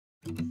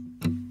Now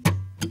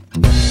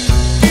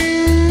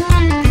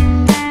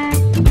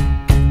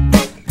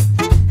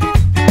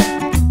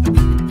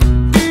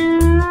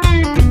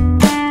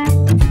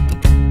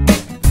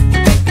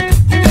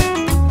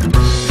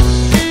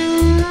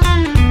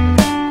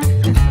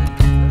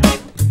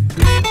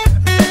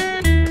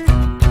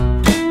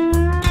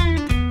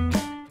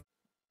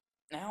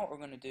what we're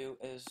going to do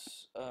is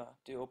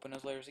do open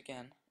as layers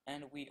again,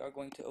 and we are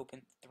going to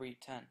open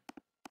 310.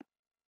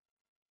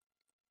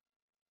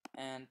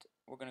 And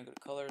we're going to go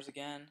to colors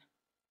again,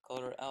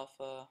 color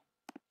alpha,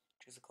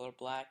 choose the color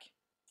black.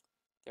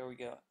 There we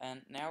go.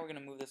 And now we're going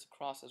to move this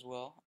across as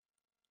well,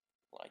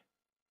 like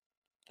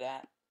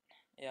that.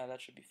 Yeah,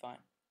 that should be fine.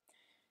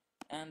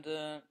 And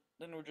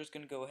then we're just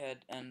going to go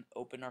ahead and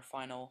open our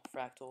final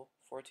fractal,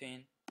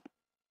 14.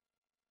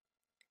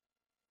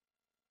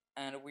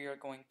 And we are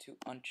going to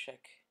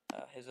uncheck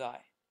his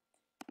eye.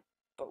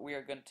 But we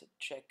are going to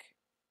check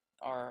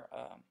our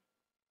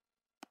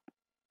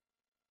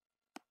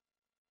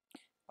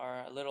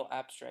little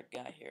abstract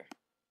guy here.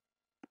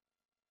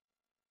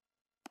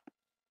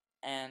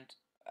 And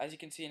as you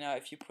can see now,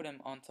 if you put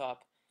him on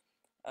top,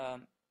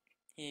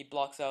 he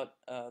blocks out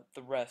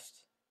the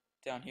rest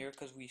down here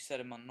because we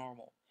set him on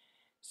normal.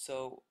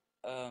 So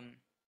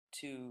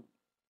to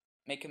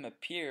make him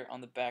appear on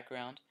the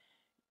background,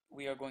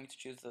 we are going to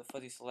choose the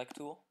fuzzy select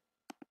tool,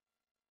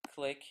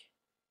 click,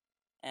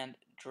 and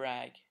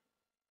drag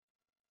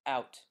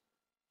out.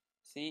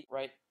 See,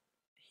 right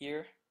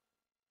here,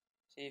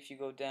 see if you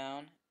go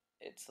down,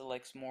 it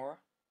selects more,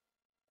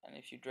 and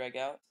if you drag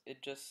out,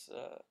 it just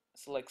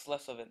selects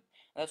less of it. And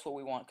that's what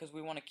we want, because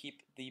we want to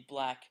keep the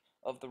black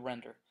of the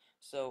render.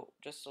 So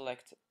just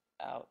select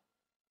out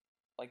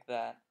like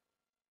that.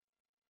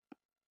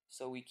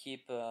 So we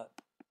keep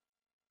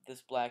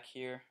this black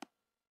here.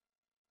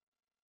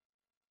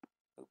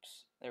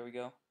 Oops, there we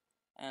go.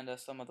 And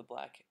some of the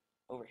black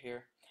over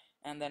here.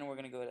 And then we're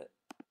going to go to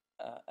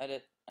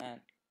edit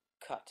and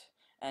cut.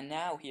 And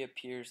now he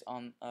appears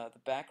on the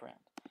background.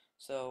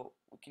 So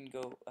we can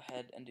go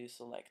ahead and do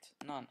select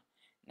none.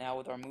 Now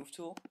with our move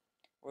tool,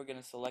 we're going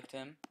to select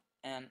him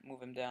and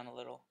move him down a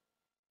little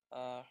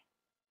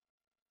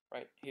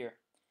right here.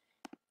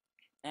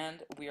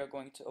 And we are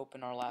going to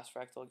open our last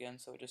fractal again,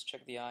 so just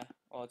check the eye.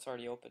 Well, it's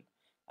already open.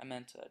 I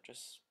meant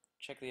just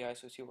check the eye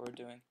so see what we're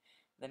doing.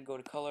 Then go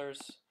to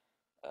colors,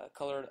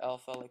 colored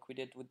alpha like we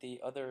did with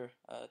the other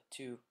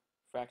two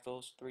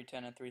fractals,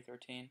 310 and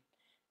 313,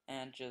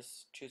 and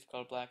just choose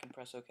color black and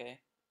press OK.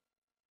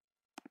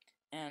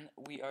 And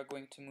we are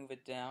going to move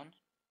it down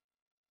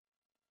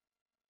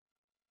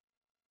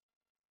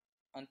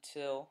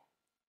until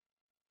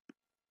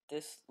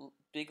this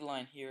big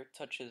line here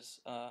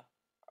touches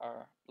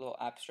our little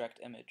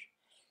abstract image.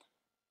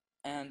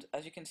 And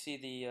as you can see,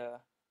 the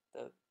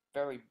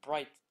very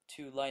bright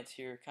two lights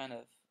here kind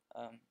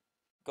of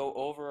go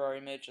over our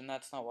image, and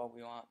that's not what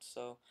we want.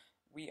 So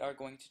we are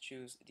going to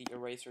choose the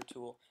eraser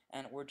tool,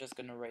 and we're just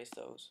going to erase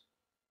those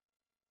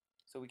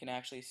so we can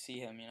actually see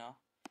him, you know,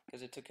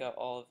 because it took out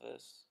all of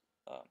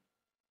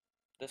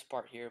this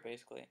part here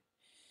basically.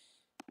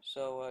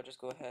 So just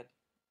go ahead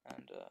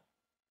and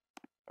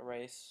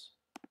erase.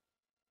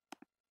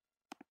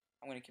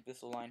 I'm going to keep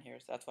this line here,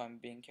 so that's why I'm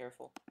being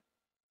careful.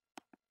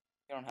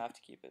 You don't have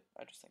to keep it,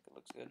 I just think it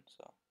looks good,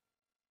 so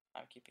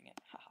I'm keeping it.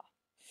 Haha.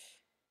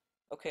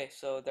 Okay,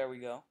 so there we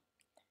go.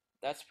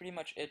 That's pretty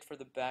much it for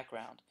the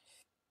background.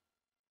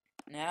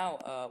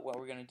 Now what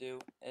we're going to do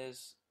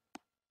is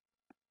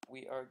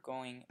we are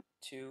going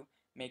to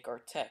make our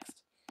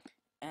text.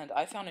 And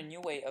I found a new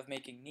way of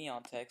making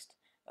neon text,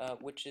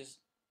 which is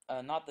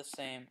not the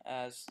same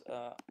as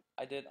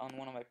I did on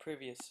one of my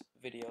previous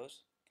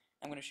videos.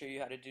 I'm going to show you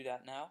how to do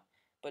that now.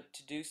 But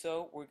to do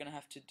so, we're going to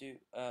have to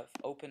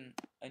open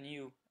a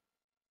new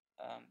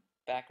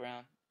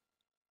background,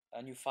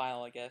 a new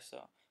file, I guess.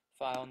 So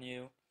file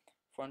new,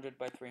 400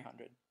 by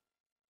 300.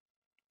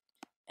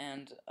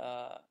 And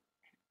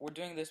we're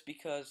doing this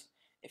because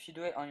if you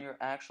do it on your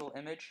actual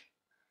image,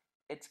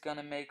 it's going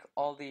to make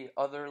all the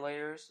other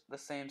layers the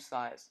same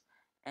size.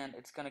 And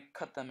it's going to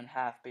cut them in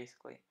half,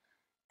 basically.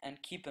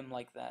 And keep them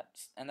like that.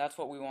 And that's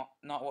what we want,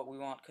 not what we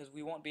want, because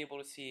we won't be able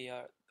to see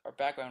our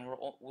background.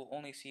 We'll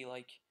only see,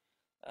 like,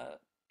 I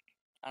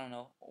don't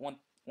know, one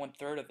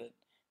third of it,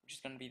 which is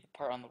going to be the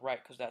part on the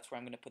right, because that's where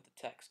I'm going to put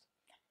the text.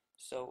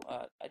 So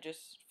I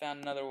just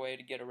found another way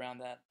to get around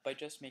that by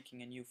just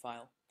making a new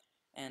file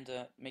and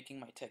making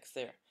my text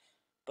there.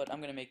 But I'm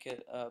going to make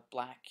it a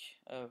black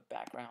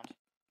background,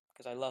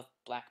 because I love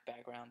black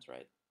backgrounds,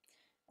 right?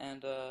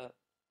 And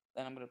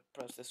then I'm going to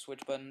press the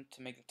switch button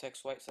to make the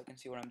text white so I can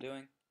see what I'm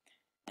doing.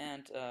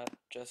 And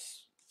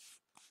just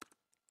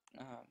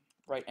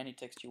write any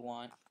text you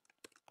want.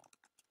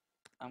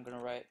 I'm going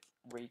to write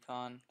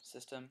recon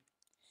system.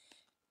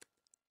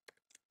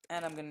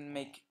 And I'm going to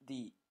make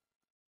the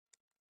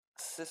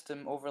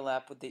system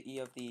overlap with the E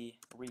of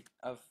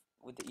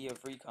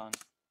recon,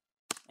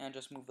 and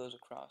just move those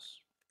across.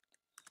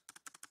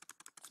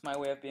 It's my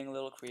way of being a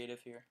little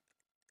creative here.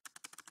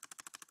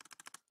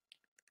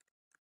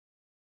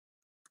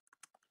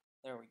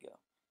 There we go.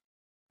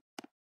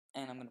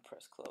 and I'm going to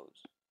press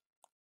close.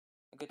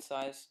 A good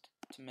size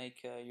to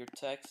make your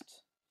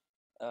text,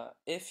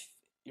 if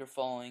you're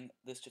following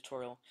this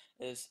tutorial,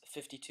 is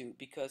 52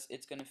 because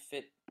it's going to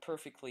fit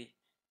perfectly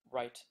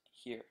right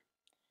here.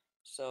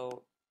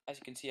 So as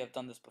you can see, I've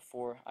done this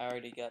before. I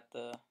already got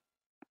the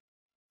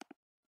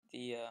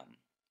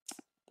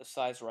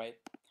size right.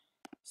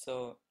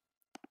 So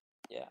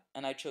yeah,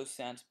 and I chose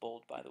sans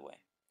bold, by the way,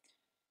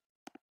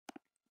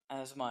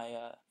 as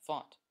my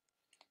font.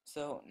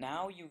 So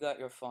now you got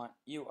your font,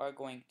 you are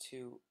going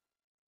to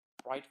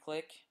right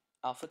click,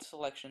 alpha to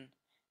selection,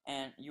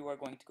 and you are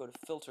going to go to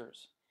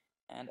filters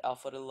and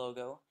alpha to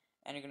logo,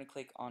 and you're going to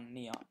click on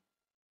neon.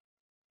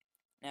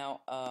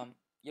 Now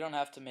you don't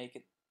have to make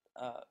it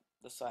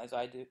the size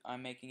I do.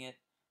 I'm making it.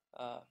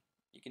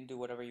 You can do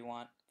whatever you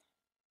want,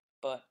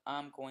 but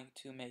I'm going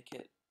to make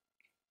it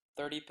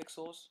 30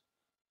 pixels.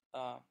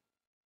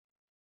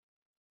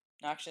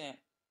 Actually,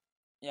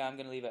 yeah, I'm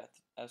gonna leave it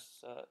as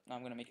no,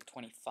 I'm gonna make it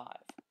 25.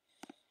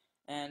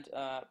 And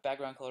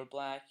background color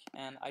black,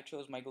 and I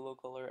chose my glow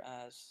color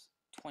as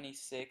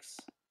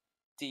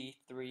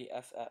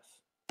 26D3FF.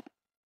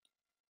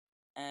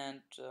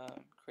 And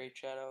create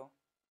shadow,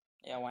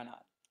 yeah, why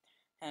not?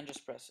 And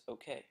just press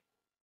OK.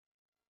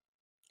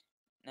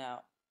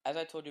 Now, as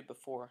I told you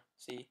before,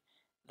 see,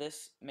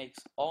 this makes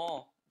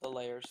all the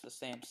layers the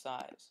same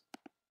size.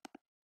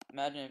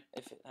 Imagine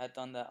if it had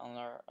done that on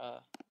our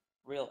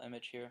real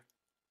image here.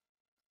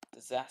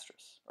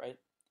 Disastrous, right?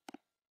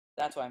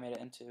 That's why I made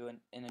it into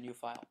in a new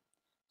file.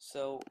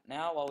 So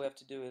now all we have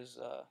to do is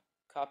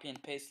copy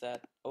and paste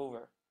that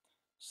over.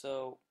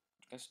 So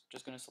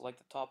just going to select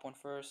the top one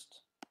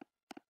first,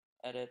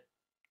 edit,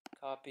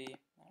 copy,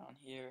 and on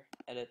here,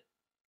 edit,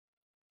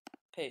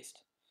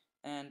 paste,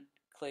 and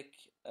click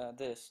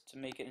this to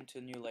make it into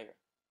a new layer.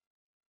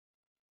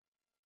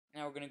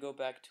 Now we're going to go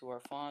back to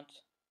our font,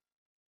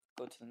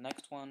 go to the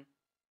next one,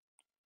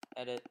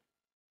 edit,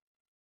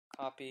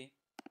 copy,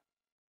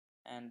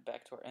 and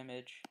back to our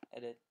image,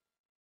 edit,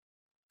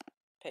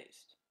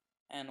 paste,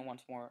 and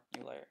once more,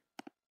 new layer.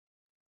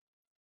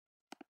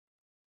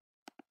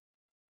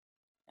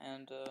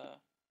 And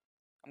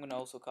I'm going to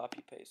also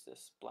copy paste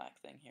this black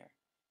thing here.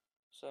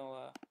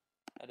 So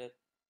edit,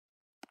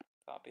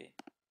 copy,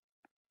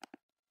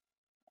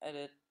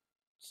 edit,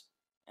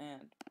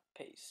 and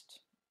paste.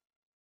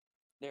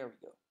 There we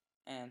go.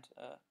 And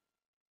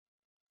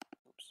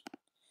oops,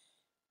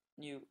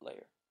 new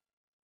layer.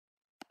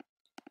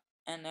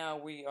 And now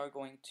we are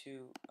going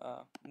to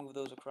move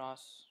those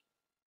across.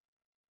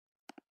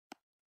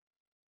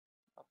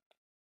 Up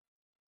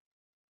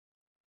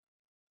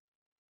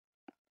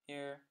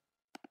here.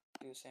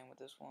 Do the same with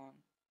this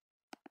one.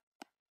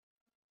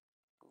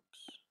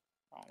 Oops,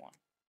 wrong one.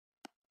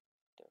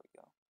 There we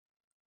go.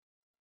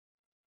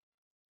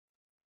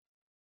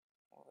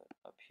 Move it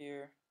up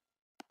here.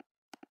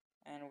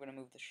 And we're going to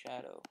move the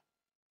shadow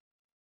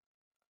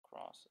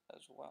across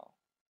as well.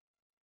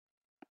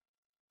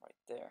 Right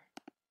there.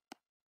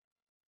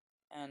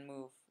 And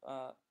move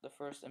the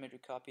first image we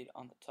copied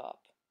on the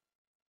top.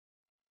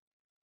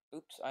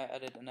 Oops, I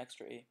added an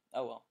extra E.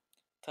 Oh well,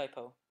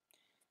 typo.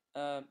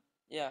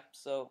 Yeah,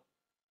 so,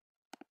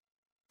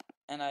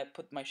 and I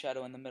put my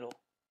shadow in the middle,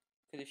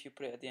 because if you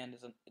put it at the end,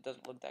 it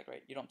doesn't look that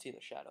great. You don't see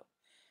the shadow.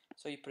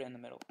 So you put it in the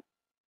middle.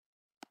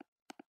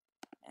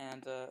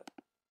 And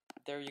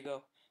there you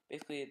go.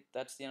 Basically,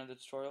 that's the end of the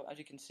tutorial. As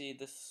you can see,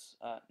 this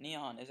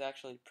neon is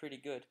actually pretty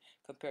good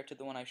compared to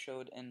the one I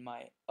showed in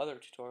my other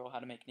tutorial, how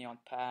to make neon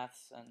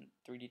paths and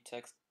 3D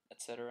text,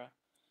 etc.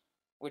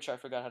 Which I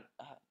forgot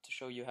to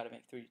show you how to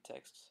make 3D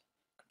text.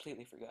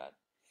 Completely forgot.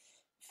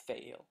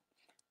 Fail.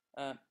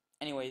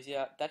 Anyways,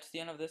 yeah, that's the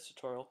end of this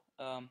tutorial.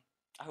 I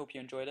hope you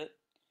enjoyed it.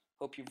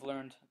 Hope you've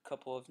learned a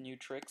couple of new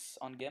tricks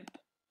on Gimp.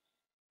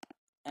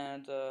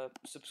 And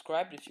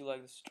subscribe if you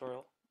like this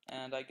tutorial.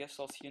 And I guess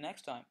I'll see you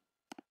next time.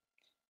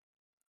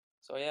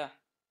 So yeah,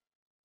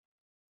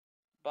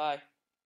 bye.